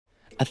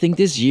I think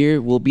this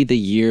year will be the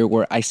year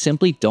where I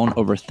simply don't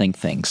overthink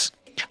things.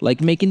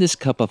 Like making this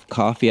cup of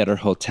coffee at our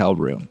hotel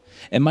room.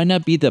 It might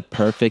not be the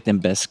perfect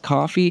and best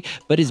coffee,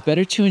 but it's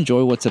better to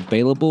enjoy what's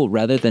available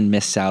rather than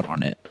miss out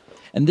on it.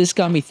 And this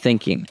got me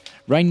thinking.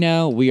 Right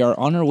now, we are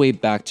on our way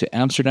back to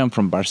Amsterdam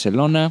from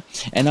Barcelona,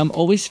 and I'm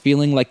always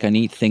feeling like I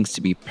need things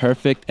to be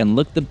perfect and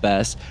look the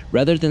best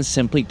rather than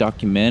simply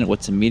document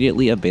what's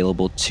immediately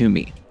available to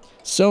me.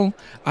 So,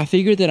 I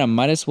figured that I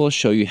might as well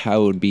show you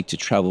how it would be to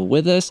travel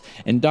with us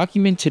and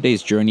document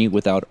today's journey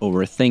without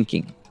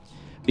overthinking.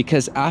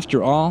 Because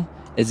after all,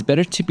 it's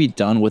better to be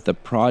done with a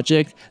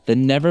project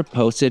than never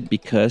posted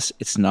because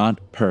it's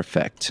not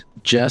perfect.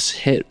 Just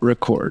hit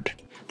record.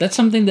 That's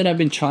something that I've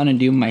been trying to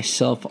do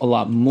myself a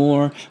lot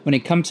more when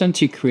it comes down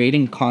to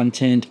creating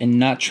content and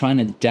not trying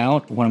to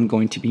doubt what I'm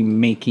going to be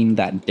making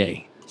that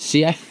day.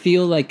 See, I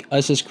feel like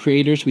us as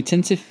creators, we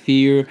tend to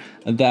fear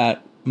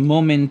that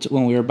moment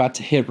when we're about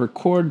to hit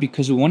record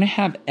because we want to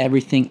have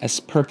everything as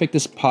perfect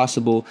as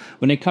possible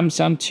when it comes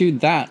down to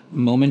that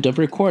moment of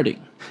recording.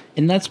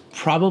 And that's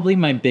probably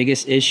my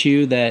biggest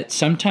issue, that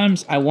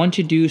sometimes I want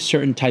to do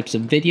certain types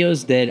of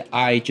videos that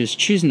I just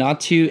choose not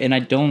to, and I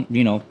don't,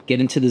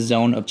 get into the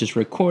zone of just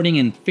recording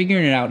and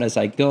figuring it out as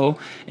I go.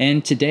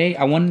 And today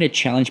I wanted to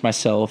challenge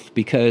myself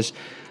because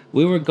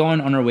we were going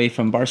on our way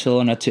from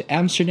Barcelona to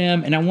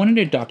Amsterdam, and I wanted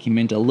to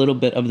document a little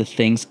bit of the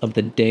things of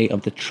the day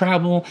of the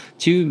travel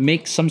to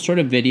make some sort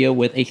of video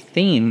with a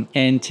theme.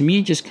 And to me,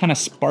 it just kind of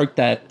sparked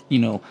that,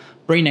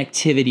 brain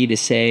activity to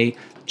say,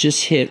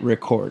 just hit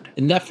record.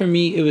 And that for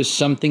me, it was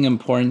something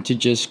important to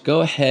just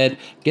go ahead,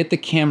 get the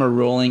camera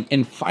rolling,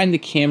 and find the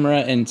camera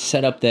and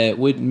setup that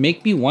would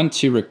make me want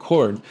to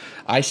record.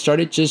 I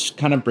started just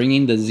kind of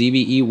bringing the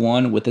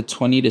ZV-E1 with the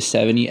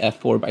 20-70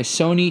 f4 by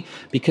Sony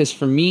because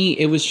for me,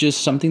 it was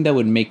just something that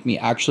would make me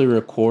actually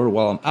record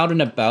while I'm out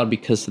and about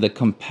because of the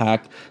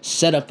compact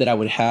setup that I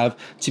would have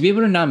to be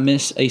able to not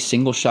miss a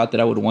single shot that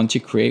I would want to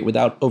create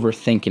without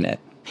overthinking it.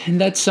 And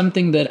that's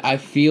something that I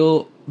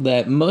feel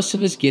that most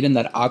of us get in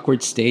that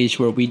awkward stage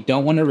where we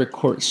don't want to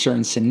record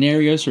certain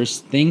scenarios or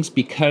things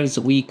because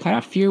we kind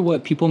of fear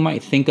what people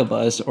might think of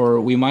us, or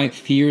we might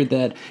fear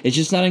that it's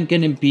just not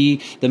going to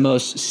be the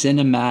most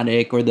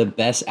cinematic or the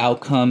best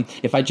outcome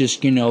if I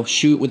just,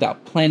 shoot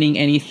without planning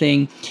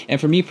anything.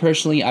 And for me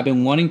personally, I've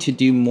been wanting to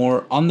do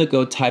more on the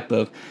go type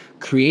of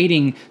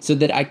creating so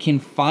that I can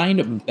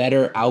find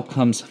better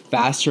outcomes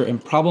faster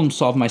and problem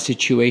solve my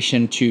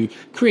situation to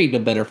create the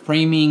better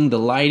framing, the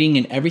lighting,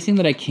 and everything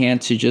that I can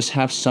to just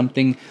have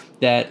something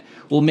that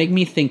will make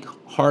me think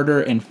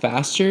harder and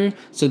faster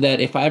so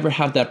that if I ever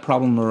have that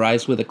problem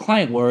arise with a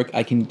client work,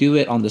 I can do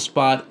it on the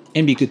spot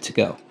and be good to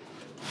go.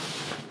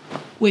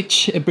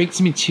 Which brings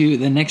me to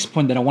the next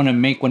point that I want to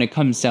make when it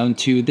comes down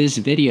to this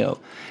video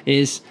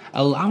is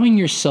allowing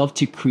yourself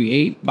to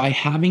create by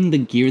having the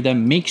gear that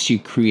makes you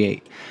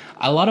create.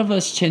 A lot of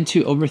us tend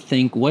to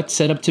overthink what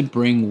setup to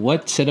bring,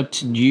 what setup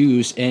to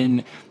use,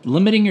 and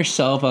limiting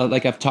yourself,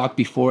 like I've talked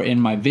before in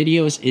my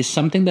videos, is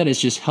something that has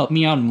just helped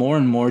me out more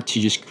and more to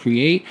just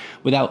create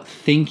without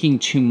thinking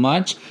too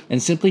much and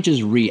simply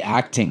just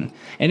reacting.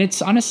 And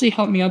it's honestly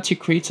helped me out to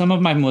create some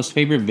of my most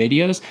favorite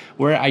videos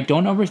where I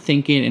don't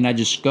overthink it and I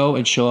just go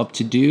and show up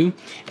to do.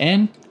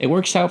 And it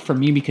works out for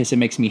me because it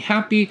makes me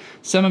happy.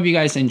 Some of you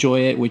guys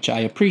enjoy it, which I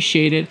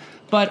appreciate it.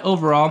 But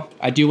overall,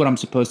 I do what I'm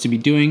supposed to be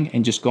doing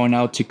and just going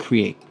out to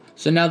create.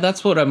 So now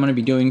that's what I'm going to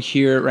be doing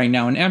here right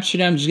now in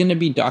Amsterdam. Just going to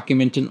be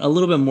documenting a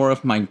little bit more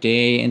of my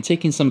day and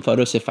taking some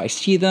photos if I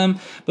see them,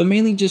 but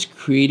mainly just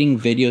creating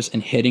videos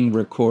and hitting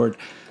record.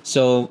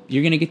 So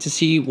you're going to get to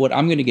see what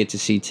I'm going to get to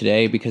see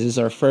today because it's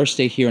our first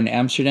day here in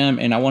Amsterdam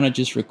and I want to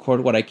just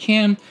record what I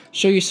can,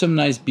 show you some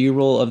nice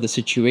B-roll of the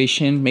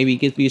situation, maybe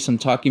give you some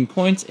talking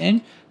points,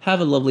 and have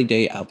a lovely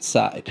day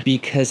outside.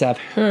 Because I've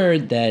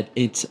heard that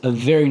it's a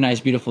very nice,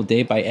 beautiful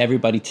day by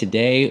everybody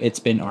today. It's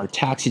been our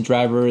taxi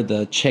driver,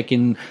 the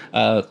check-in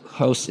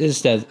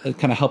hostess that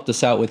kind of helped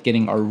us out with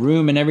getting our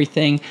room and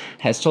everything,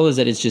 has told us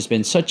that it's just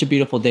been such a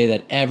beautiful day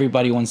that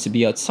everybody wants to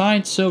be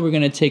outside. So we're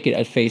gonna take it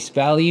at face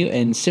value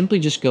and simply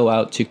just go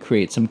out to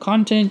create some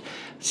content,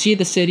 see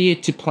the city,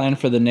 to plan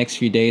for the next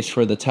few days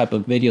for the type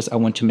of videos I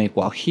want to make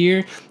while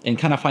here, and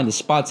kind of find the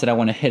spots that I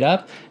want to hit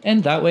up,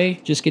 and that way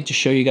just get to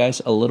show you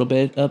guys a little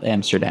bit of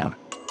Amsterdam.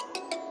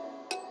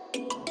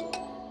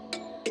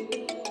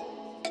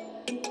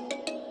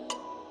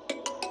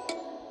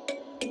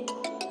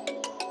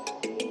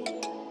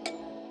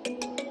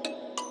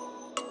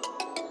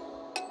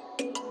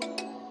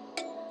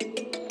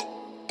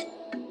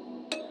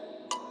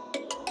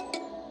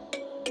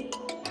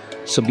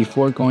 So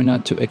before going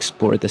out to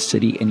explore the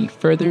city any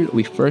further,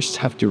 we first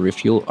have to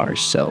refuel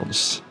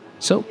ourselves.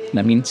 So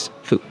that means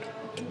food.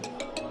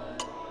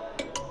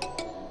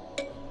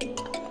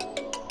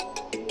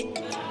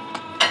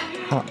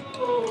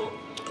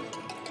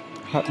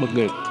 Hot but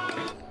good.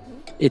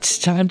 It's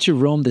time to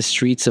roam the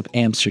streets of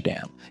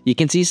Amsterdam. You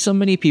can see so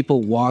many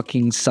people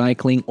walking,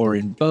 cycling, or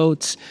in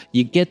boats.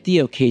 You get the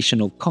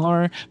occasional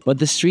car, but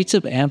the streets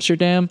of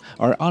Amsterdam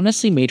are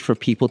honestly made for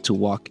people to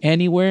walk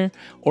anywhere,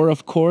 or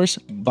of course,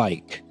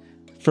 bike.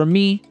 For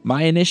me,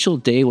 my initial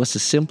day was to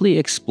simply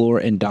explore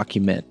and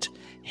document.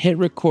 Hit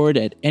record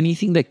at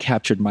anything that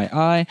captured my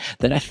eye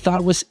that I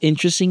thought was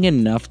interesting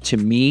enough to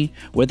me,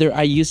 whether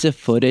I used the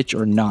footage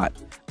or not.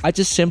 I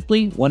just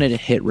simply wanted to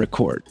hit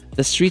record.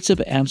 The streets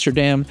of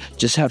Amsterdam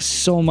just have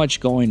so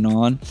much going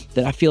on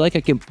that I feel like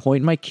I can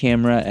point my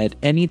camera at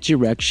any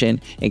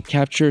direction and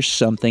capture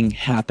something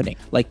happening,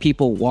 like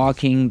people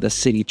walking, the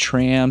city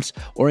trams,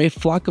 or a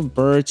flock of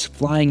birds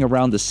flying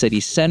around the city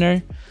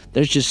center.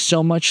 There's just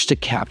so much to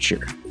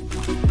capture.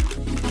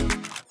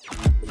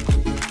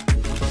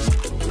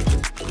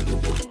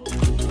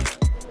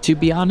 To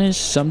be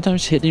honest,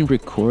 sometimes hitting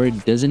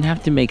record doesn't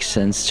have to make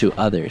sense to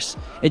others.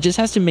 It just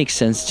has to make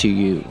sense to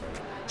you.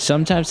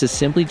 Sometimes it's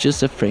simply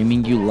just a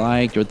framing you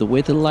liked or the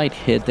way the light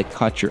hit that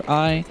caught your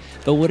eye,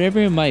 but whatever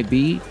it might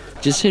be,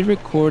 just hit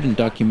record and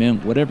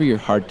document whatever your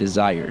heart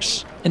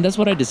desires. And that's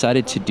what I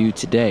decided to do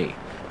today.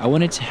 I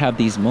wanted to have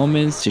these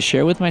moments to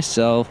share with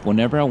myself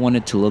whenever I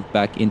wanted to look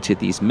back into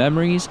these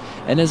memories,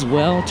 and as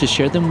well to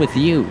share them with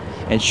you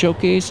and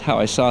showcase how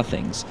I saw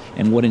things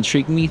and what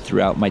intrigued me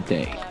throughout my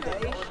day.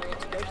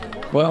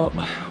 Well,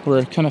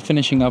 we're kind of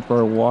finishing up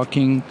our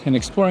walking and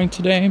exploring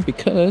today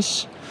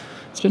because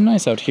it's been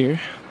nice out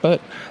here,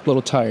 but a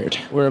little tired.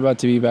 We're about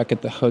to be back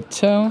at the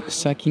hotel,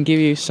 so I can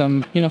give you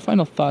some,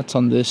 final thoughts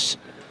on this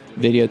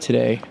video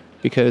today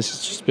because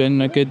it's just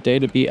been a good day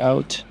to be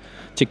out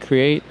to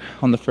create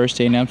on the first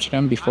day in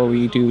Amsterdam before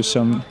we do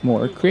some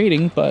more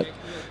creating. But,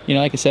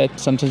 like I said,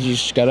 sometimes you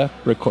just gotta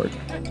record.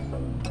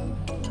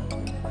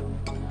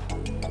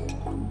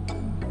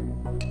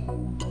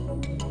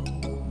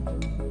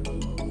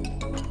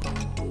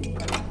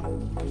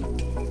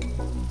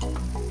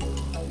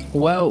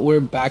 Well,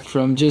 we're back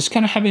from just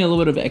kind of having a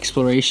little bit of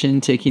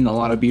exploration, taking a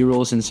lot of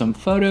B-rolls and some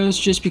photos,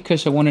 just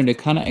because I wanted to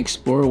kind of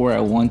explore where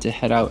I want to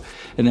head out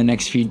in the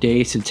next few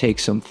days to take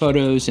some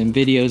photos and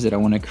videos that I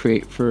want to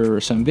create for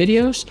some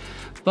videos.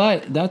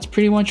 But that's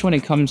pretty much when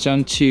it comes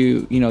down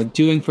to,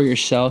 doing for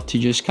yourself, to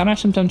just kind of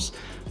sometimes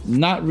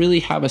not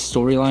really have a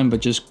storyline, but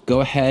just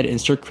go ahead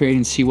and start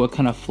creating, see what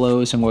kind of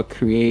flows and what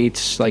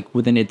creates like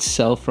within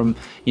itself from,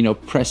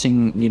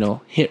 pressing,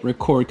 hit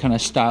record kind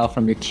of style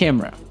from your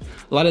camera.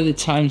 A lot of the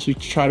times we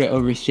try to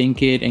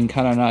overthink it and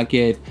kind of not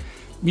get,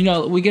 we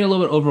get a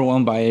little bit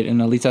overwhelmed by it, and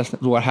at least that's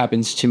what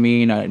happens to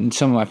me and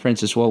some of my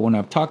friends as well when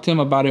I've talked to them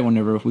about it,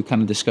 whenever we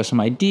kind of discuss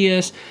some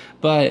ideas.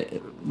 But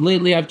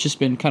lately I've just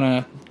been kind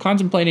of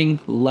contemplating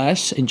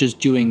less and just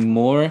doing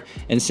more,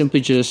 and simply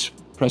just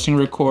pressing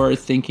record,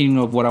 thinking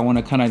of what I want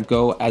to kind of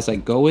go as I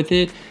go with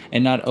it,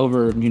 and not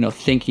over,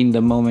 thinking the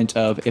moment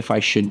of if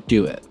I should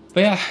do it.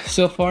 But yeah,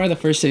 so far the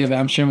first day of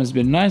Amsterdam has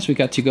been nice. We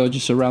got to go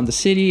just around the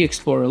city,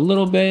 explore a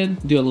little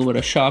bit, do a little bit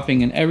of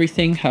shopping and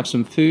everything, have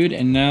some food,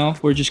 and now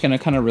we're just gonna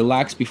kind of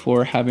relax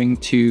before having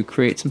to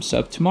create some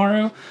stuff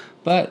tomorrow.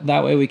 But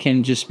that way we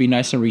can just be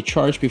nice and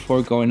recharged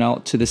before going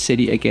out to the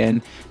city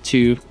again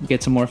to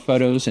get some more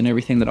photos and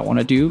everything that I want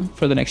to do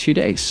for the next few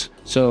days.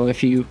 So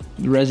if you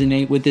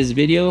resonate with this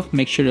video,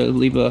 make sure to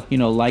leave a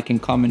like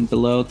and comment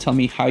below. Tell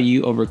me how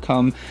you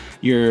overcome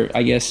your,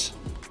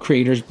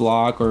 creator's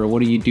block, or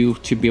what do you do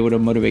to be able to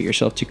motivate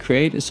yourself to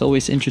create. It's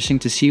always interesting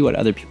to see what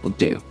other people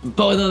do.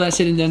 But with all that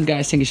said and done,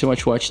 guys, thank you so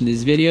much for watching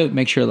this video.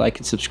 Make sure to like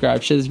and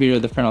subscribe, share this video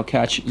with a friend. I'll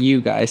catch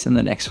you guys in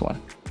the next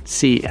one.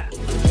 See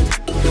ya.